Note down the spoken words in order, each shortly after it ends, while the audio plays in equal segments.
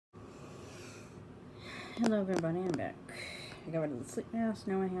Hello everybody, I'm back. I got rid of the sleep mask,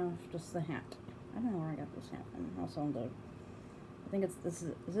 now I have just the hat. I don't know where I got this hat from. Also, I think it's, is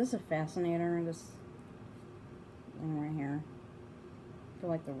this a fascinator? This thing right here. I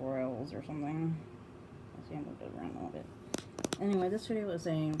feel like the Royals or something. Let's see, I moved it around a little bit. Anyway, this video was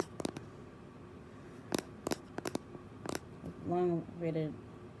a long-awaited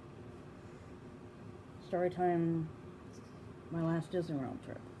story time, my last Disney World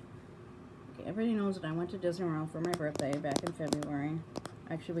trip. Okay, everybody knows that I went to Disney World for my birthday back in February.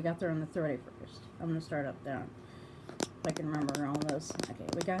 Actually, we got there on the 31st. I'm going to start up down, if I can remember all this. Okay,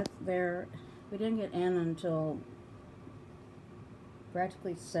 we got there. We didn't get in until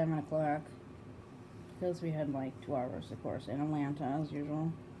practically 7 o'clock because we had like 2 hours, of course, in Atlanta as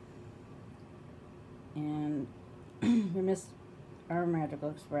usual. And we missed our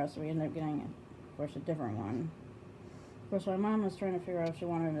Magical Express, so we ended up getting, of course, a different one. Of course, my mom was trying to figure out if she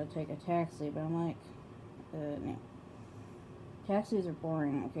wanted to take a taxi, but I'm like, no. Taxis are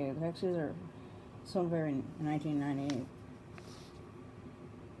boring. Okay, taxis are so very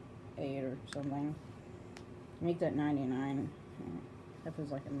 1998 or something. Make that 99. That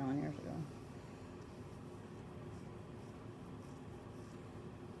feels like a million years ago.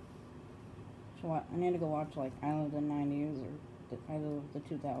 So what? I need to go watch like Isle of the 90s or Isle of the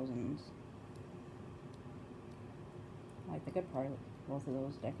 2000s. I think I'd probably both of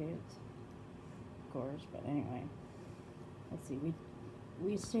those decades, of course. But anyway, let's see.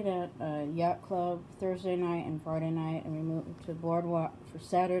 We stayed at Yacht Club Thursday night and Friday night, and we moved to Boardwalk for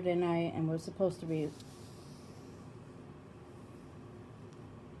Saturday night, and it was supposed to be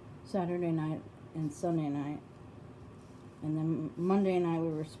Saturday night and Sunday night. And then Monday night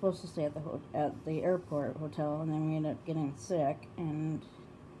we were supposed to stay at the airport hotel, and then we ended up getting sick, and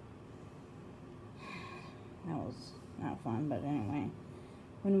that was not fun. But anyway,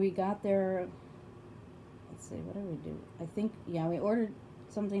 when we got there, let's see, what did we do? I think, yeah, we ordered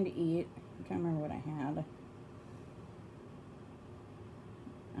something to eat. I'm trying to remember what I had.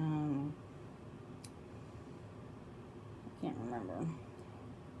 I can't remember.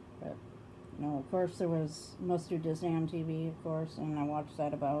 But, you know, of course there was Must Do Disney on TV, of course, and I watched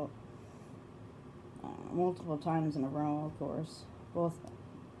that about multiple times in a row, of course. Both,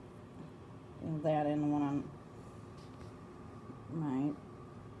 you know, that and the one on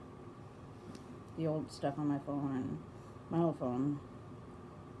the old stuff on my phone and my old phone.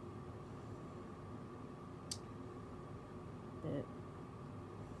 But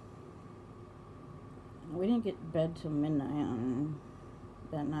we didn't get to bed till midnight on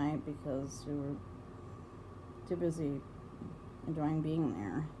that night because we were too busy enjoying being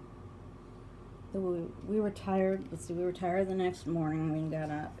there. So we were tired. Let's see, we were tired the next morning when we got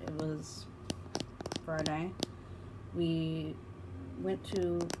up. It was Friday. We went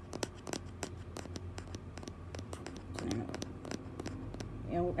to, you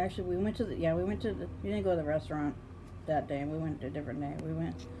know, actually we went to we didn't go to the restaurant that day. We went to a different day. We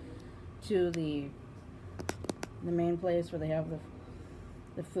went to the main place where they have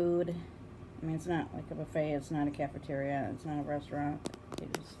the food. I mean, it's not like a buffet, it's not a cafeteria, it's not a restaurant. I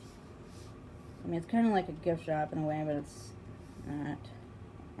mean, it's kind of like a gift shop in a way, but it's not.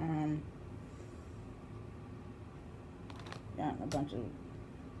 Got a bunch of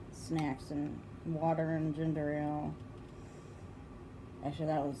snacks and water and ginger ale. Actually,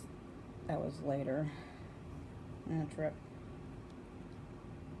 that was later in the trip.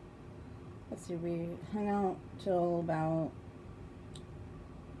 Let's see, we hung out till about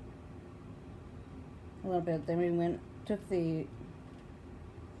a little bit. Then we took the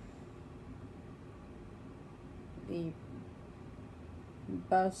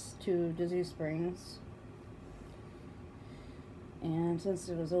bus to Disney Springs, and since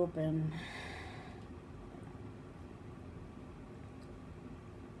it was open,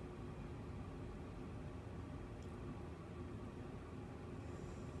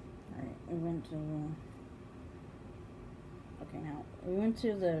 we went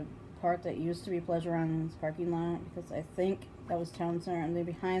to the part that used to be Pleasure Island's parking lot, because I think that was Town Center, and then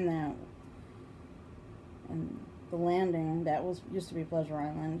behind that, and the landing, that used to be Pleasure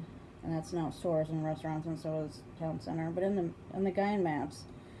Island, and that's now stores and restaurants, and so is Town Center. But in the guide maps,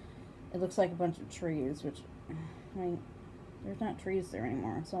 it looks like a bunch of trees, which, I mean, there's not trees there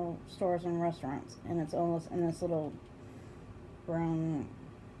anymore. It's all stores and restaurants, and it's almost in this little brown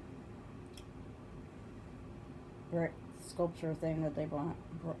brick sculpture thing that they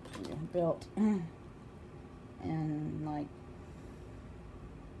built, and like,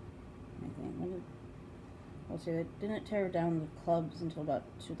 I think, let's see, they didn't tear down the clubs until about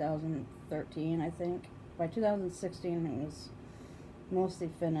 2013, I think. By 2016, it was mostly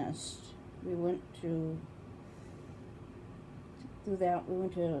finished. we went to do that. We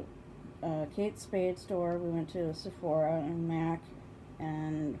went to Kate Spade store. We went to Sephora and Mac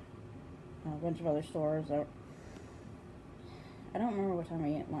and a bunch of other stores. I don't remember what time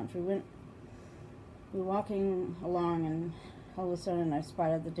we ate lunch. We were walking along, and all of a sudden I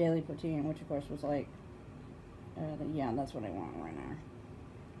spotted the Daily Poutine, which of course was like, yeah, that's what I want right now.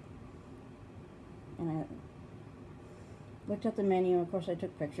 And I looked at the menu. Of course, I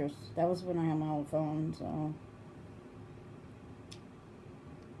took pictures. That was when I had my old phone, so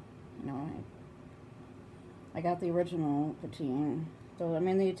you know, I got the original poutine. So I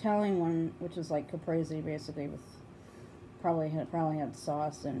mean, the Italian one, which is like caprese, basically, with probably had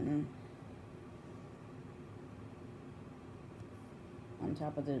sauce and on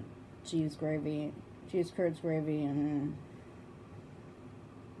top of the cheese curds gravy, and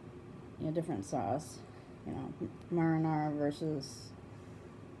different sauce. You know, marinara versus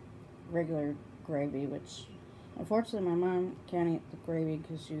regular gravy, which unfortunately my mom can't eat the gravy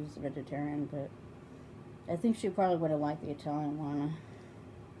because she's a vegetarian, but I think she probably would have liked the Italian one.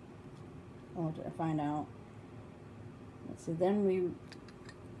 I'll find out. Let's see, then we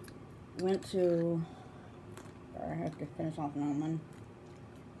went to, I have to finish off another one.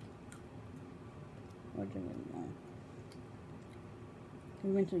 Where did we go?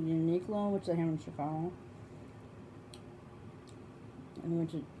 We went to Uniqlo, which they have in Chicago. And we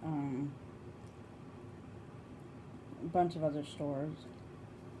went to a bunch of other stores.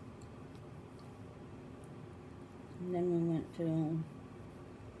 And then we went to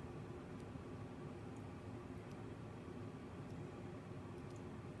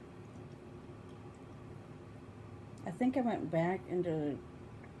I think I went back into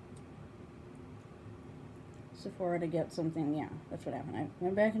Sephora to get something. Yeah, that's what happened. I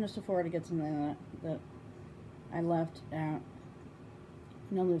went back into Sephora to get something that I left at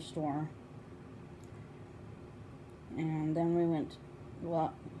another store. And then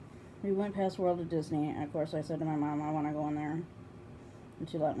we went past World of Disney. And of course, I said to my mom, I want to go in there. And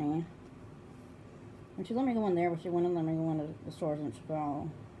she let me. And she let me go in there, but she wouldn't let me go into the stores in Chicago.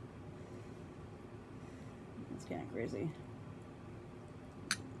 It's kind of crazy.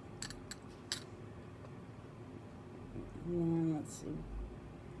 And let's see.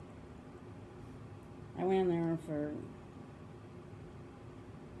 I went in there for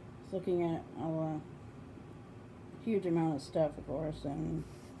looking at a huge amount of stuff, of course, and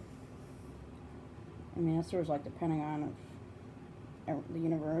I mean, that store's like the Pentagon of the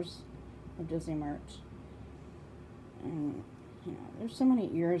universe of Disney merch. And you know, there's so many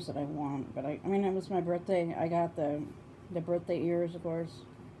ears that I want, but I mean, it was my birthday. I got the birthday ears, of course,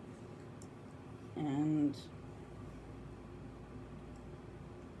 and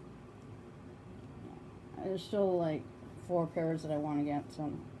there's still like 4 pairs that I want to get,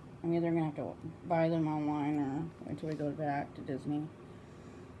 so I'm either going to have to buy them online or wait until we go back to Disney.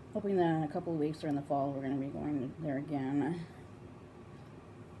 Hoping that in a couple of weeks or in the fall we're going to be going there again.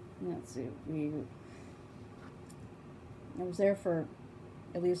 Let's see, I was there for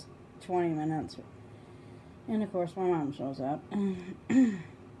at least 20 minutes, and of course my mom shows up. And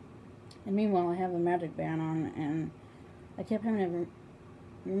meanwhile I have the magic band on, and I kept having to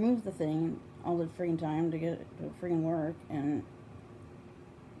remove the thing all the freaking time to get it to freaking work, and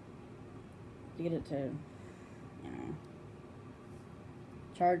to get it to, you know,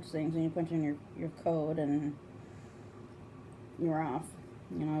 charge things, and you punch in your code and you're off.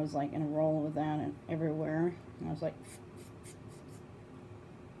 You know, I was like in a roll with that and everywhere, and I was like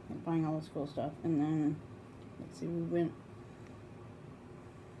buying all this cool stuff. And then let's see, we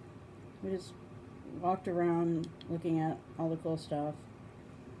just walked around looking at all the cool stuff.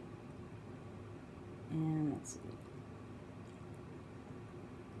 And let's see,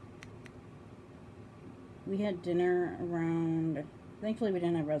 we had dinner around, thankfully we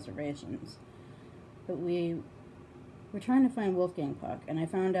didn't have reservations, but we were trying to find Wolfgang Puck, and I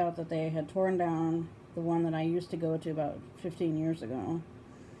found out that they had torn down the one that I used to go to about 15 years ago.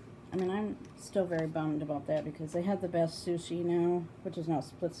 I mean, I'm still very bummed about that, because they have the best sushi now, which is now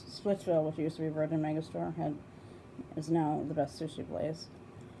Splitsville, which used to be Virgin Megastore, is now the best sushi place.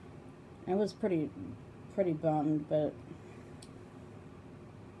 I was pretty bummed, but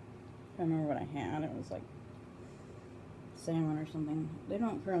I remember what I had. It was like salmon or something. They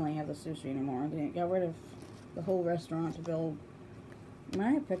don't currently have the sushi anymore. They got rid of the whole restaurant to build. I mean,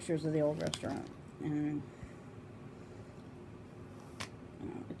 I have pictures of the old restaurant, and you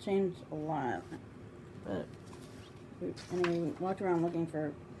know, it changed a lot. But we walked around looking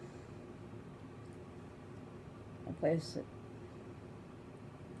for a place that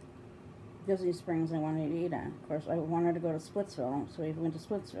Disney Springs I wanted to eat at. Of course, I wanted to go to Splitsville, so we went to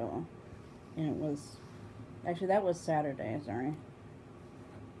Splitsville. And it was, actually that was Saturday, sorry.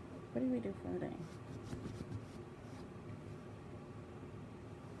 What did we do Friday?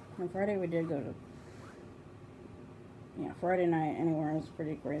 On Friday we did go to, yeah, Friday night anywhere was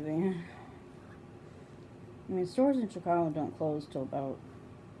pretty crazy. I mean, stores in Chicago don't close till about,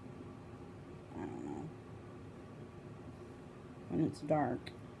 I don't know, when it's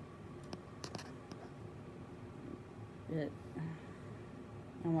dark. I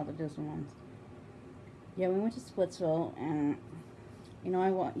don't know about the Disney ones. Yeah, we went to Splitsville, and, you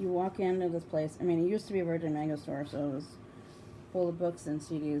know, you walk into this place. I mean, it used to be a Virgin Megastore, so it was full of books and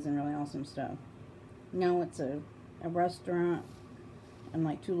CDs and really awesome stuff. Now it's a restaurant and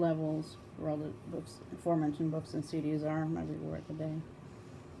like 2 levels where all the books, aforementioned books and CDs are everywhere today.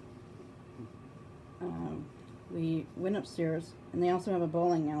 We went upstairs, and they also have a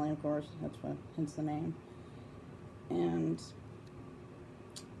bowling alley, of course. That's what, hence the name. And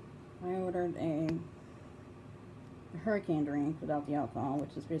I ordered a hurricane drink without the alcohol,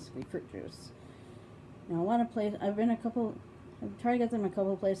 which is basically fruit juice. Now, a lot of places, I've tried to get them a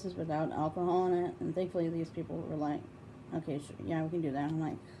couple places without alcohol in it, and thankfully these people were like, okay, sure, yeah, we can do that. I'm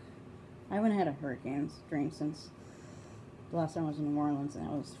like, I haven't had a hurricane drink since the last time I was in New Orleans, and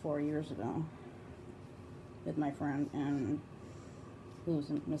that was 4 years ago, with my friend, and who lives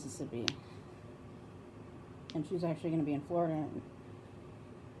in Mississippi. And she's actually going to be in Florida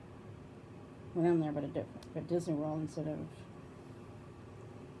when I'm there, but at Disney World instead of,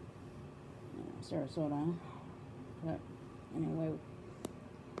 you know, Sarasota. But anyway,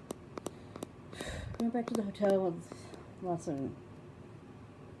 we went back to the hotel with lots of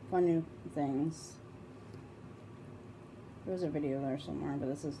fun new things. There was a video there somewhere, but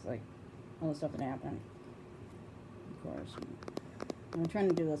this is like all the stuff that happened. Of course, I've been trying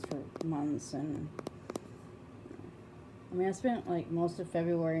to do this for months, and I mean, I spent like most of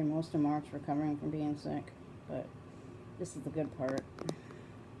February and most of March recovering from being sick, but this is the good part.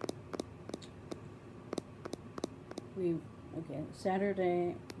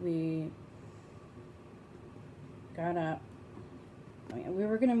 Saturday we got up. I mean, we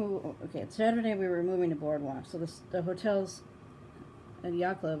were gonna move. Okay, Saturday we were moving to Boardwalk. So the hotels at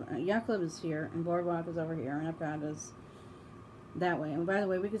Yacht Club. Yacht Club is here, and Boardwalk is over here, and Epcot is that way. And by the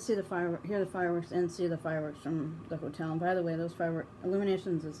way, we could see hear the fireworks, and see the fireworks from the hotel. And by the way, those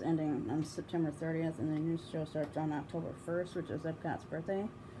illuminations is ending on September 30th, and the new show starts on October 1st, which is Epcot's birthday.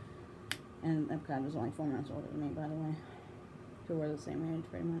 And Epcot is only 4 months older than me, by the way. So we're the same age,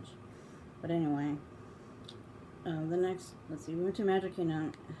 pretty much. But anyway, let's see, we went to Magic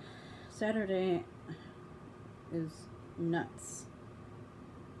Kingdom. Saturday is nuts.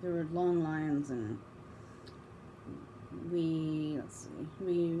 There were long lines, and we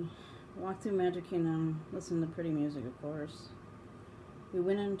walked through Magic Kingdom, listened to pretty music, of course. We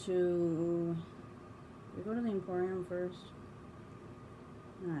went into, did we go to the Emporium first?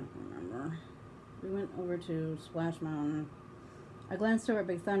 I don't remember. We went over to Splash Mountain. I glanced over at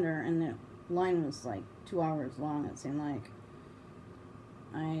Big Thunder, and the line was like 2 hours long, it seemed like.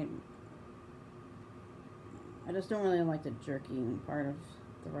 I just don't really like the jerky part of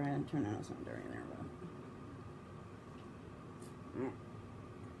the ride. I turned out something dirty there, but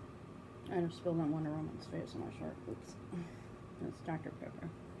I just spilled on Wonder Woman's face on my shirt. Oops. It's Dr. Pepper.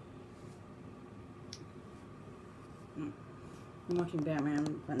 I'm watching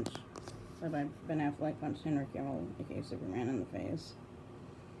Batman punch Ben Affleck punch Henry Cavill, aka Superman, in the face.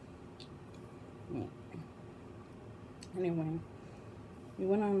 Yeah. Anyway, we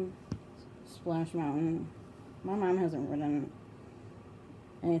went on Splash Mountain. My mom hasn't ridden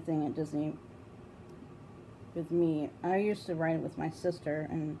anything at Disney with me. I used to ride it with my sister,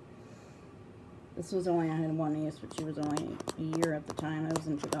 and this was only, I had one niece, but she was only a year at the time. It was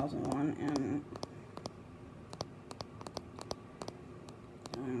in 2001, and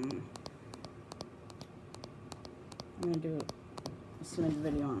I'm going to do a slight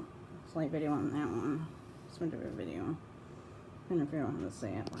video on that one. Smidge of a video. I'm trying to figure out how to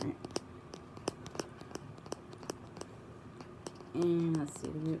say it right. And let's see,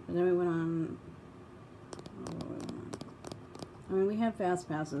 then we went on, I mean, we had fast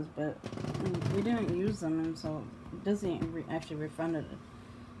passes, but we didn't use them, and so Disney actually refunded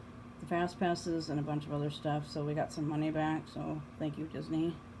the fast passes and a bunch of other stuff, so we got some money back, so thank you,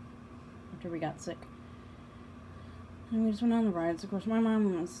 Disney, after we got sick. And we just went on the rides. Of course, my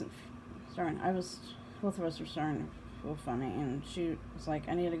mom was starting, both of us were starting to feel funny, and she was like,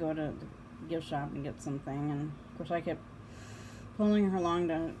 I need to go to the gift shop and get something, and of course I kept pulling her along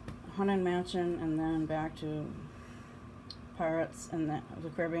to Haunted Mansion, and then back to Pirates and the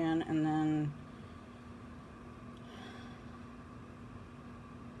Caribbean, and then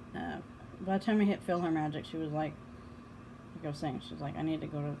by the time I hit PhilharMagic, she was like I was saying, she was like, I need to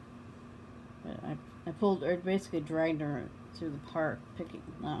go to. I pulled, or basically dragged her through the park, picking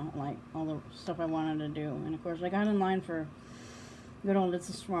like all the stuff I wanted to do, and of course I got in line for good old It's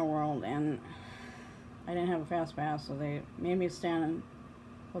a Small World, and I didn't have a fast pass, so they made me stand.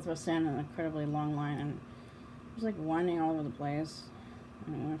 Both of us stand in an incredibly long line, and it was like winding all over the place.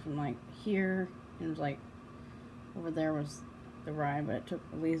 And it went from like here, and it was like over there was the ride, but it took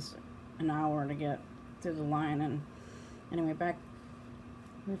at least an hour to get through the line. And anyway,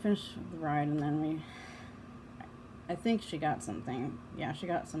 we finished the ride, and then I think she got something. Yeah, she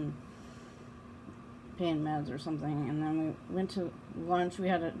got some pain meds or something, and then we went to lunch. Did we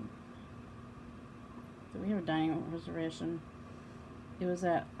have a dining reservation? It was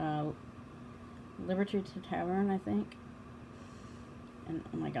at Liberty Tavern, I think. And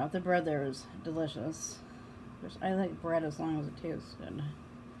oh my god, the bread there is delicious. I like bread as long as it tastes good.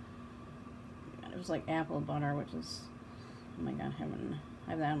 It was like apple butter, which is, oh my god, I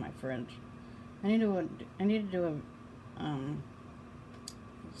have that in my fridge. I need to do a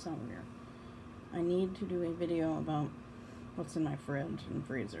it's so weird. I need to do a video about what's in my fridge and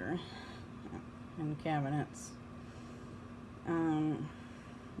freezer and cabinets.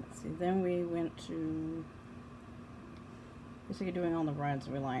 Let's see. Then we went to basically doing all the rides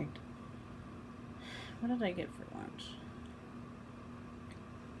we liked. What did I get for lunch?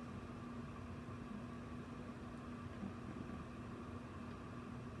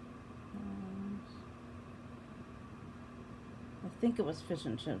 I think it was fish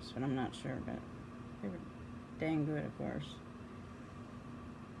and chips, but I'm not sure. But they were dang good, of course.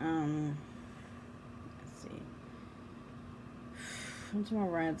 Let's see. Some more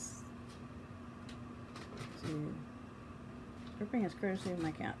rides. Let's see. Scripting is courtesy of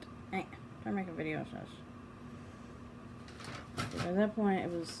my cat. Hey, trying to make a video, shush. By that point,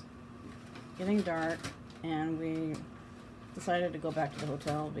 it was getting dark, and we decided to go back to the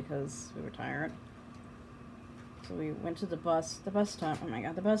hotel because we were tired. So we went to the bus stop. Oh my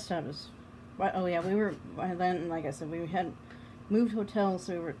god, the bus stop is, oh yeah, then, like I said, we had moved hotels,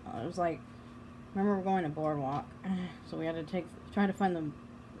 so it was like, remember we're going to Boardwalk, so we had to try to find the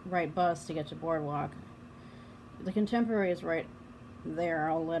right bus to get to Boardwalk. The Contemporary is right there,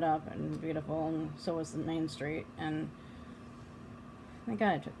 all lit up and beautiful, and so was the Main Street, and thank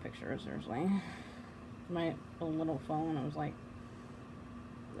god I took pictures, seriously. My old little phone, it was like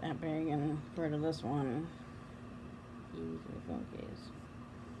that big, and compared to this one, easy phone case.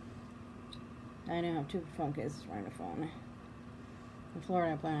 I now have 2 phone cases for my phone. In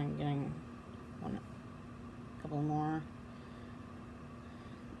Florida, I plan on getting a couple more,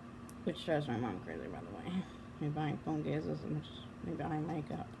 which drives my mom crazy, by the way. Me buying phone cases and just me buying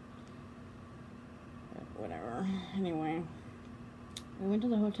makeup. But whatever. Anyway, we went to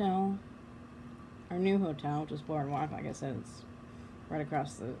the hotel, our new hotel, which is Boardwalk. Like I said, it's right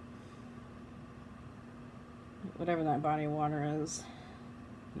across the, whatever that body of water is.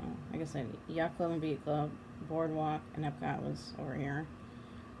 No, like I said, Yacht Club and Beat Club, Boardwalk, and Epcot was over here.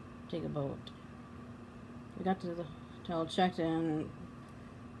 Take a boat. We got to the hotel, checked in.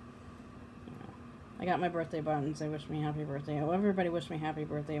 I got my birthday buttons. They wished me happy birthday. Oh, everybody wished me happy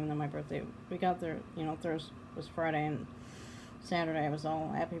birthday, even though my birthday, we got there, Thursday was Friday, and Saturday I was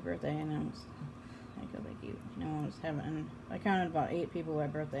all happy birthday, and I was, thank you. I was having, I counted about 8 people who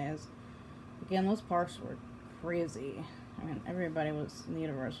had birthdays. Again, those parks were crazy. I mean, everybody was in the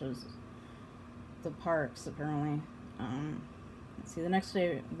universe was the parks, apparently. Let's see, the next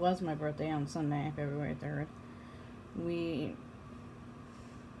day was my birthday on Sunday, February 3rd. We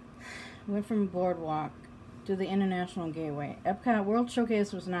went from Boardwalk to the International Gateway. Epcot World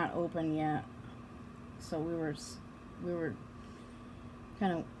Showcase was not open yet, so we were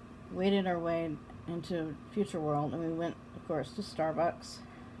kind of waded our way into Future World, and we went, of course, to Starbucks,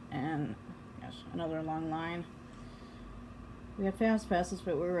 and gosh, another long line. We had fast passes,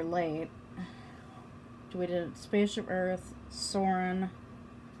 but we were late. We did Spaceship Earth, Soarin',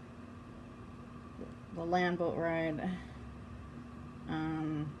 the land boat ride.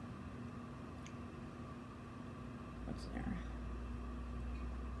 What's there?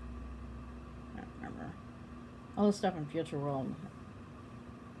 I don't remember. All the stuff in Future World.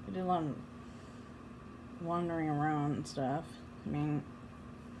 We did a lot of wandering around and stuff. I mean,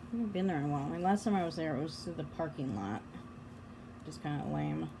 I haven't been there in a while. I mean, last time I was there, it was through the parking lot. Just kind of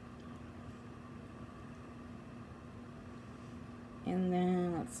lame. And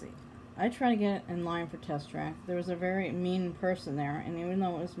then, let's see. I tried to get in line for Test Track. There was a very mean person there, and even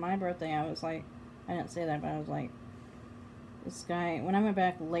though it was my birthday, I was like, I didn't say that, but I was like, this guy, when I went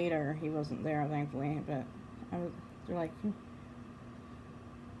back later, he wasn't there, thankfully, but they're like,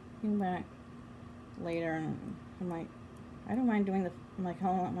 came back later, and I'm like, I don't mind doing I'm like,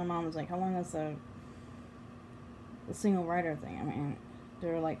 how long, my mom was like, how long is the single rider thing? I mean, they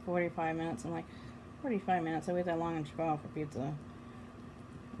were like 45 minutes. I'm like, 45 minutes? I wait that long in Chicago for pizza.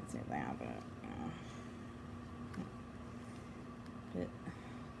 I'd say that, but, you know.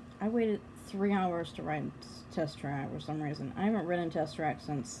 I waited 3 hours to ride Test Track for some reason. I haven't ridden Test Track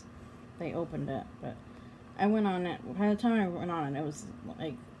since they opened it, but I went on it. By the time I went on it, it was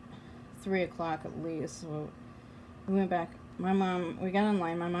like 3 o'clock at least. So we went back. My mom, we got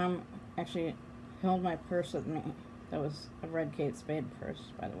online. My mom actually held my purse with me. That was a red Kate Spade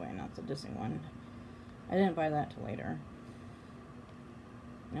purse, by the way, not the Disney one. I didn't buy that till later.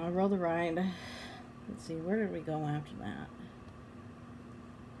 Now I rode the ride. Let's see, where did we go after that?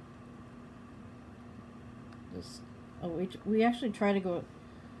 We actually tried to go.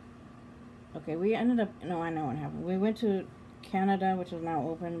 Okay, we ended up. No, I know what happened. We went to Canada, which is now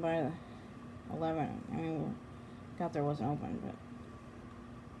open by 11. I mean, we got there, wasn't open, but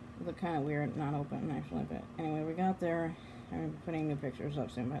it looked kind of weird, not open actually. But anyway, we got there. I'm putting new pictures up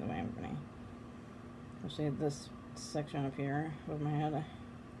soon, by the way, everybody. Especially this section up here of my head,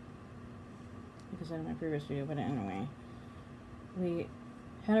 because I had my previous video. But anyway, we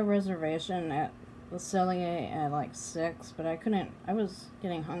had a reservation at Le Cellier at like 6, but I couldn't. I was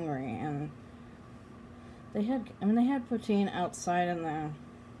getting hungry, and they had poutine outside in the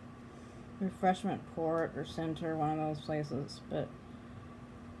refreshment port or center, one of those places. But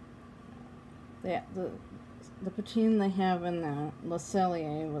the poutine they have in the Le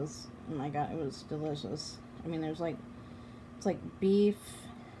Cellier was, oh my god, it was delicious. I mean, it's like beef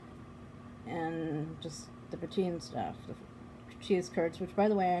and just the poutine stuff, the cheese curds, which by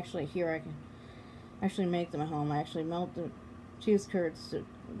the way, actually here I can actually make them at home. I actually melt the cheese curds to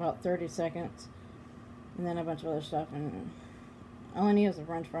about 30 seconds, and then a bunch of other stuff, and all I need is the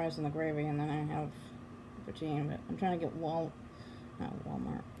french fries and the gravy, and then I have poutine. But I'm trying to get not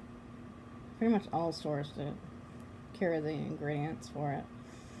Walmart, pretty much all stores to carry the ingredients for it.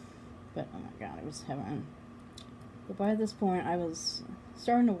 But oh my god, it was heaven. But by this point, I was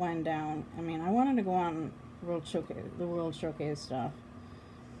starting to wind down. I mean, I wanted to go on the World Showcase stuff.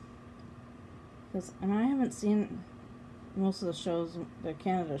 And I haven't seen most of the shows, the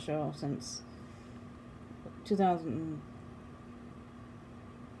Canada show, since 2000,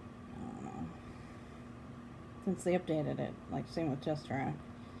 I don't know, since they updated it, like same with Test Track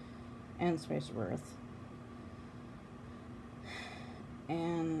and Space of Earth.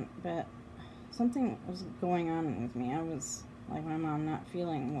 But something was going on with me. I was, like my mom, not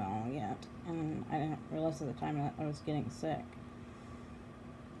feeling well yet, and I didn't realize at the time that I was getting sick.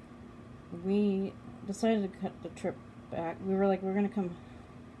 We decided to cut the trip back. We were like, we're going to come.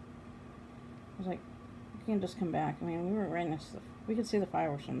 I was like, we can't just come back. I mean, we were right next to we could see the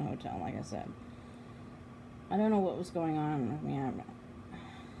fireworks from the hotel, like I said. I don't know what was going on with me.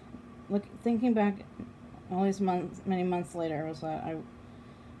 Thinking back all these months, many months later, was that I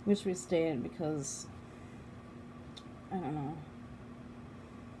wish we stayed, because I don't know.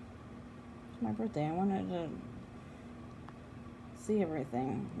 It's my birthday. I wanted to see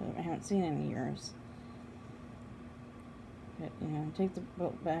everything that I haven't seen in years. But, you know, take the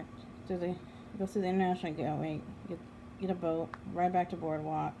boat back to go through the International Gateway, get a boat, ride back to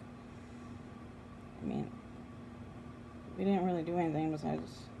Boardwalk. I mean, we didn't really do anything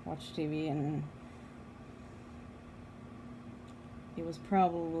besides watch TV, and it was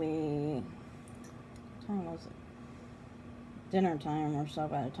probably, what time was it? Dinner time or so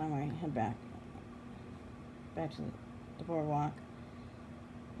by the time I head back to the Boardwalk.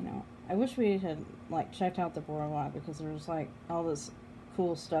 You know, I wish we had, like, checked out the Boardwalk, because there was, like, all this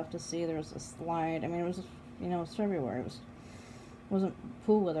cool stuff to see. There was a slide. I mean, it was, you know, it's everywhere. It wasn't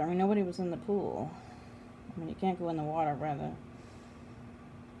pool weather. I mean, nobody was in the pool. I mean, you can't go in the water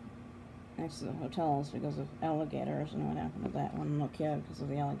next to the hotels because of alligators, and what happened to that one little kid because of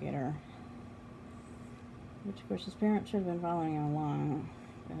the alligator. Which, of course, his parents should have been following him along.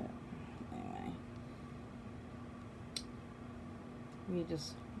 But anyway, we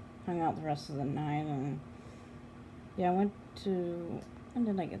just hung out the rest of the night, and yeah, I went to, when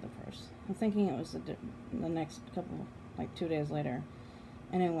did I get the purse? I'm thinking it was the next couple, like 2 days later.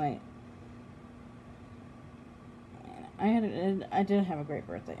 Anyway, I did have a great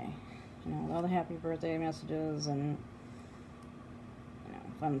birthday. You know, all the happy birthday messages and, you know,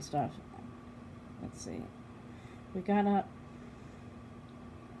 fun stuff. Let's see. We got up.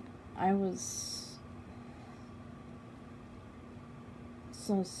 I was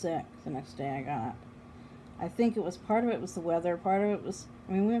so sick the next day I got up. I think it was, part of it was the weather, part of it was,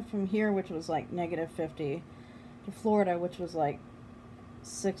 I mean, we went from here, which was like -50, to Florida, which was like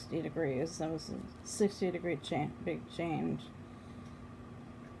 60 degrees. That was a 60-degree big change.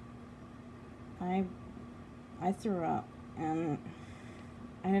 I threw up, and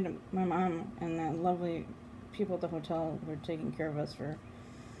I had my mom and the lovely people at the hotel were taking care of us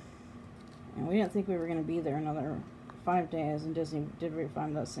and we didn't think we were going to be there another 5 days, and Disney did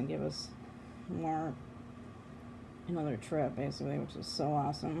refund us and give us another trip, basically, which was so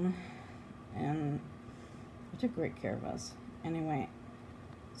awesome, and they took great care of us. Anyway,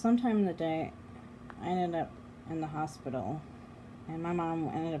 sometime in the day, I ended up in the hospital, and my mom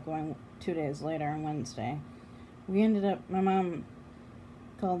ended up going 2 days later on Wednesday. My mom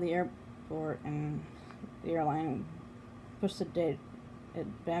called the airport, and the airline pushed the date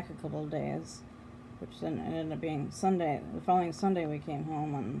back a couple of days, which then ended up being Sunday. The following Sunday we came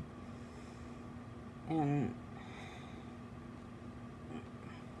home, and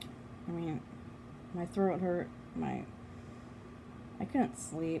I mean, my throat hurt, I couldn't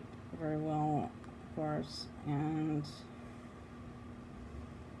sleep very well, of course, and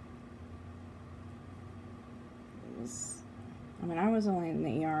I was only in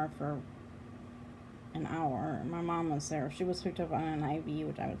the ER for an hour. My mom was there. She was hooked up on an IV,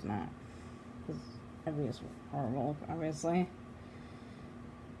 which I was not, because IV is horrible, obviously.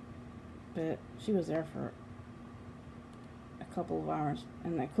 But she was there for a couple of hours,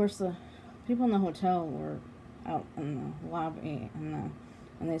 and of course the people in the hotel were out in the lobby, and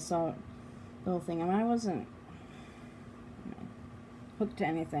they saw the whole thing. I wasn't hooked to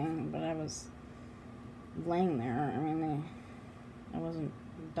anything, but I was laying there. I wasn't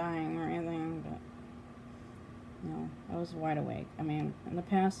dying or anything, but I was wide awake. In the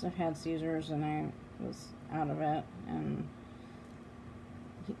past I've had seizures and I was out of it, and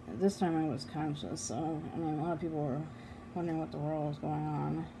this time I was conscious, so a lot of people were wondering what the world was going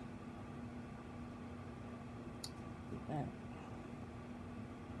on. But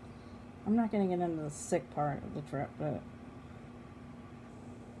I'm not going to get into the sick part of the trip, but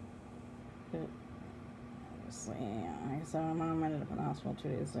obviously, like I said, my mom ended up in the hospital 2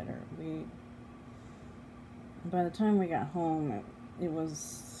 days later. By the time we got home, it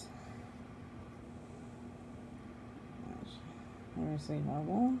was obviously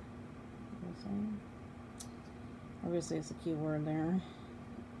horrible. Obviously, it's a key word there.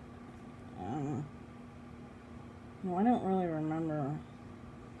 I don't really remember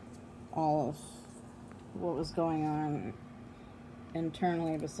all of what was going on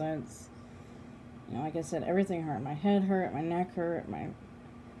internally, besides, like I said, everything hurt. My head hurt, my neck hurt, my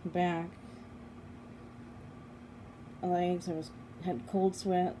back, my legs. I had cold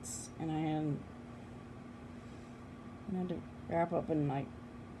sweats, and I had to wrap up in like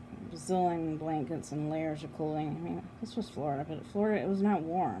a bazillion blankets and layers of clothing. This was Florida, but Florida, it was not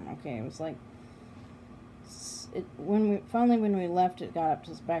warm. Okay, it was like when we left, it got up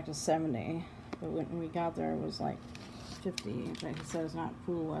back to 70, but when we got there, it was like 50. Like I said, it's not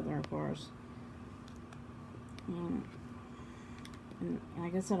cool weather, of course. And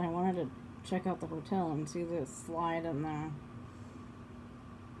like I said, I wanted to check out the hotel and see the slide and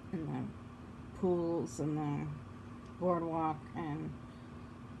the pools and the boardwalk, and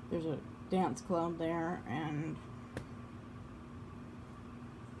there's a dance club there, and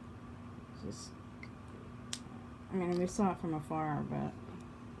just, we saw it from afar, but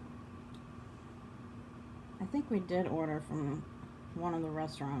I think we did order from one of the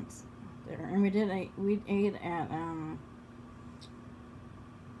restaurants there, and we ate at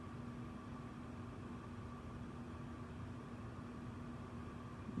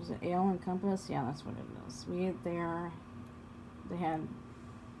was it Ale and Compass? Yeah, that's what it is. We ate there. They had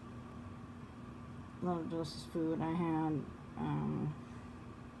a lot of delicious food. I had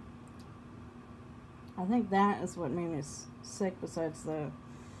I think that is what made me sick, besides the, oh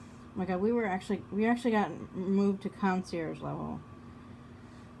my God, we actually got moved to concierge level.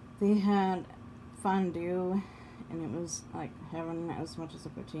 They had fondue, and it was like heaven as much as a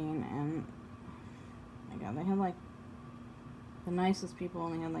poutine, and oh my God, they had like the nicest people,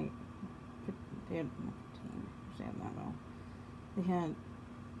 and they had like, they had not poutine, they had that though. They had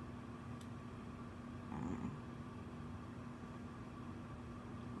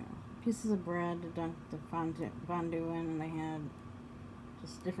pieces of bread to dunk the fondue in, and they had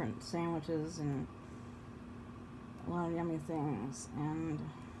just different sandwiches and a lot of yummy things. And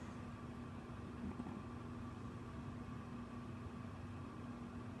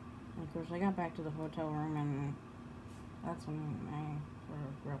of course, I got back to the hotel room, and that's when I sort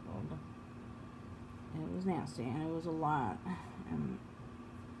of grappled. It was nasty, and it was a lot, and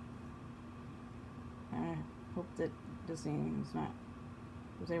I hope that Disney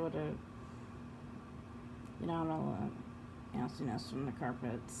was able to get out all nastiness from the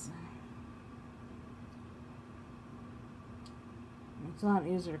carpets. It's a lot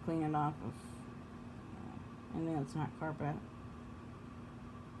easier to clean it off of anything that's not carpet.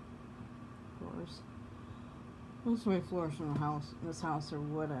 Floors. Most of my floors in this house are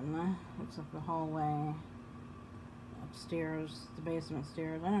wooden, except the hallway, upstairs, the basement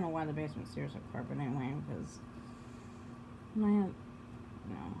stairs. I don't know why the basement stairs have carpet anyway, because when I had,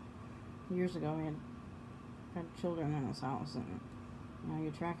 years ago we had children in this house, and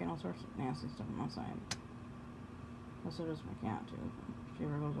you're tracking all sorts of nasty stuff from outside. Also, does my cat too. If she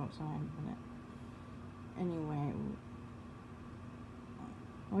ever goes outside. But anyway,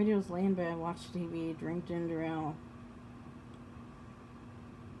 all we do is lay in bed, watch TV, drink ginger ale.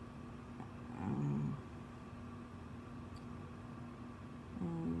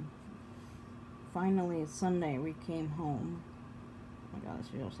 Finally, Sunday, we came home. Oh my god, this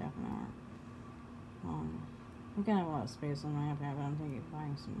video's half an hour. I kind of have a lot of space on my iPad, but I'm thinking of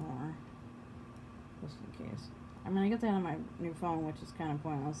buying some more. Just in case. I mean, I get that on my new phone, which is kind of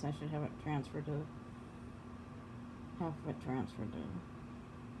pointless. I should have it transferred to...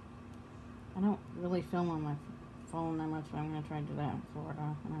 I don't really film on my phone that much, but I'm going to try to do that in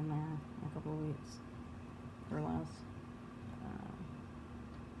Florida when I'm there in a couple of weeks. Or less.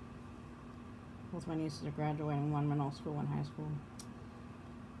 Both my nieces are graduating, one middle school, one high school.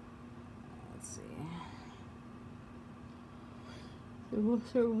 Let's see.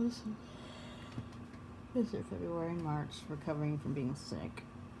 This is February and March, recovering from being sick.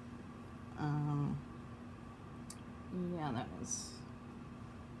 Yeah, that was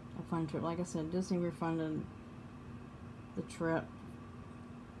a fun trip. Like I said, Disney refunded the trip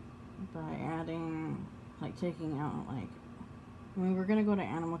by adding, taking out, we were going to go to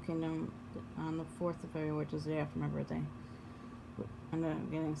Animal Kingdom on the 4th of February, which is the day after my birthday. But I ended up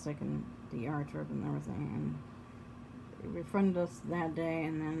getting sick in the ER trip and everything, and it refunded us that day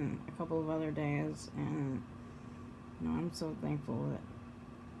and then a couple of other days, and I'm so thankful that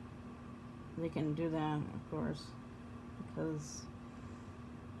they can do that, of course, because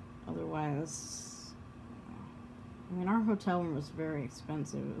otherwise, our hotel room was very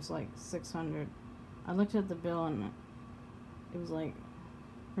expensive. It was like $600. I looked at the bill and it was like,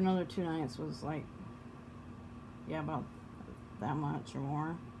 for another 2 nights was like, about that much or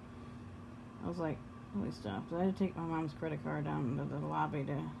more. I was like, holy stuff. So I had to take my mom's credit card down to the lobby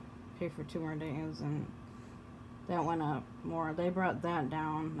to pay for 2 more days, and that went up more. They brought that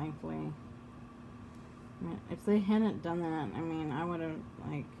down, thankfully. If they hadn't done that, I would have,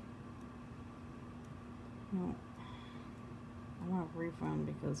 I want a refund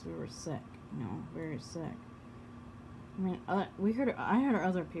because we were sick, very sick. I heard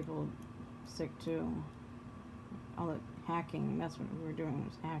other people sick too. All the hacking, that's what we were doing,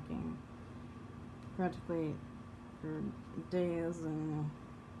 was hacking. Practically for days, and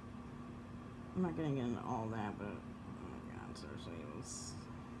I'm not going to get into all that, but oh my god, seriously, it was...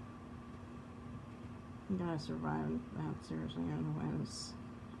 You gotta survive that, seriously, otherwise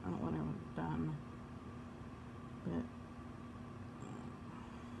I don't know what I would have done. But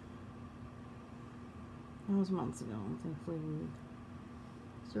that was months ago, and thankfully we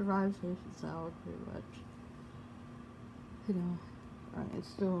survived safe and sound pretty much. It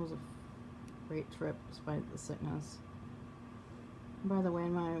still was a great trip despite the sickness. By the way,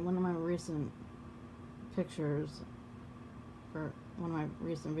 one of my recent pictures for one of my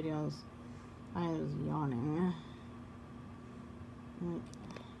recent videos, I was yawning.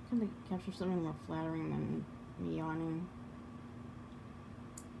 Couldn't capture something more flattering than me yawning.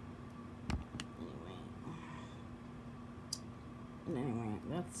 Anyway,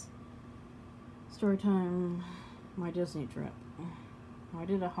 that's story time. My Disney trip. I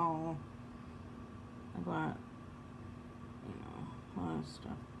did a haul. I bought, a lot of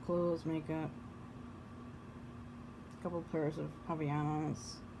stuff. Clothes, makeup, a couple pairs of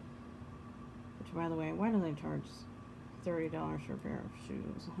Havaianas. Which, by the way, why do they charge $30 for a pair of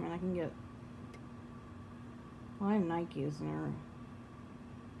shoes? I can get... Well, I have Nikes, and they're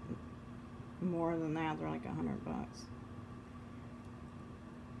more than that. They're like $100.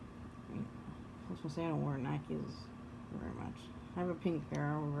 I was going to say I don't wear Nikes very much. I have a pink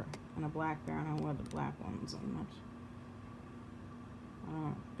pair and a black pair, and I don't wear the black ones so much. I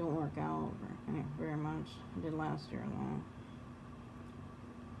don't work out very much. I did last year, though.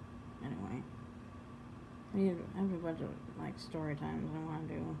 Anyway. I have a bunch of, story times I want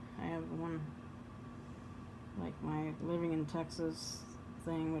to do. I have one, my living in Texas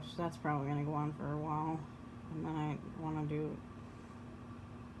thing, which that's probably going to go on for a while. And then I want to do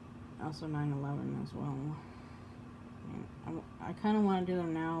also 9/11 as well. I kind of want to do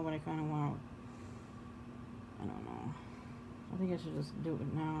them now, but I kind of want to, I don't know. I think I should just do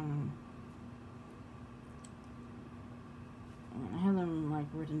it now. I have them like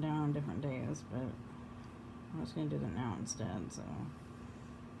written down on different days, but I'm just gonna do that now instead. So,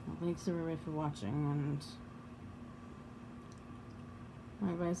 well, thanks everybody for watching, and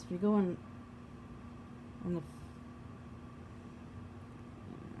my advice: if you go in the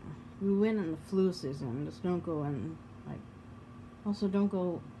we win in the flu season, just don't go in, like, also don't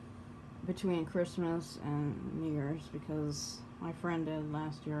go between Christmas and New Year's, because my friend did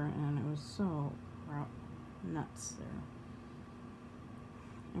last year and it was so nuts there.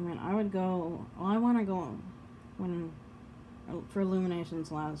 I mean, I would go, well, I want to go for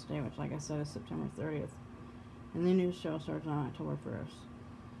Illuminations last day, which, like I said, is September 30th, and the new show starts on October 1st,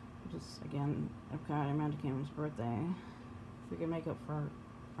 which is, again, Epcot and Magic Kingdom's birthday. We can make up for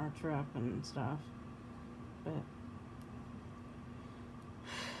our trip and stuff, but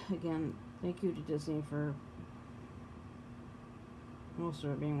again, thank you to Disney for most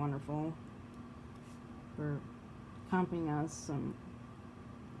of it being wonderful, for comping us some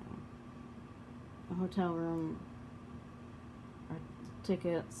a hotel room, our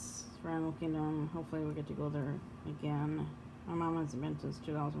tickets for Animal Kingdom. Hopefully we'll get to go there again. My mom hasn't been since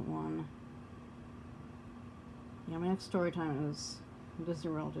 2001. Yeah, my next story time is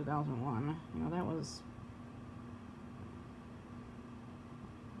Disney World 2001. You know, that was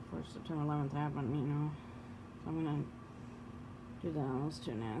before September 11th happened, you know. So I'm gonna do that on those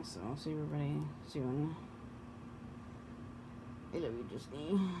two next. So I'll see everybody soon. I love you,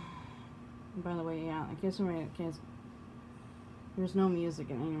 Disney. And by the way, yeah, in case there's no music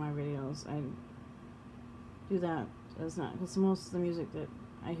in any of my videos. I do that as not, because most of the music that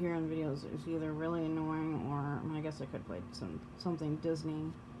I hear in videos is either really annoying or, I mean, I guess I could play something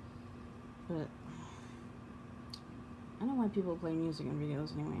Disney, but I don't know why people play music in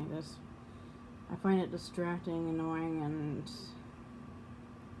videos anyway. I find it distracting, annoying, and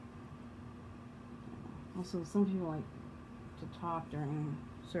also some people like to talk during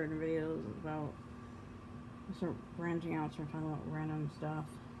certain videos about, start branching out, start talking about random stuff,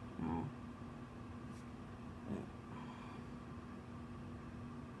 you know.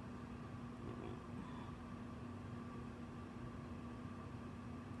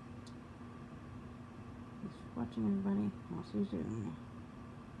 Thanks for watching, everybody. I'll see you soon.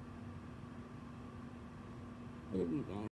 I love you guys.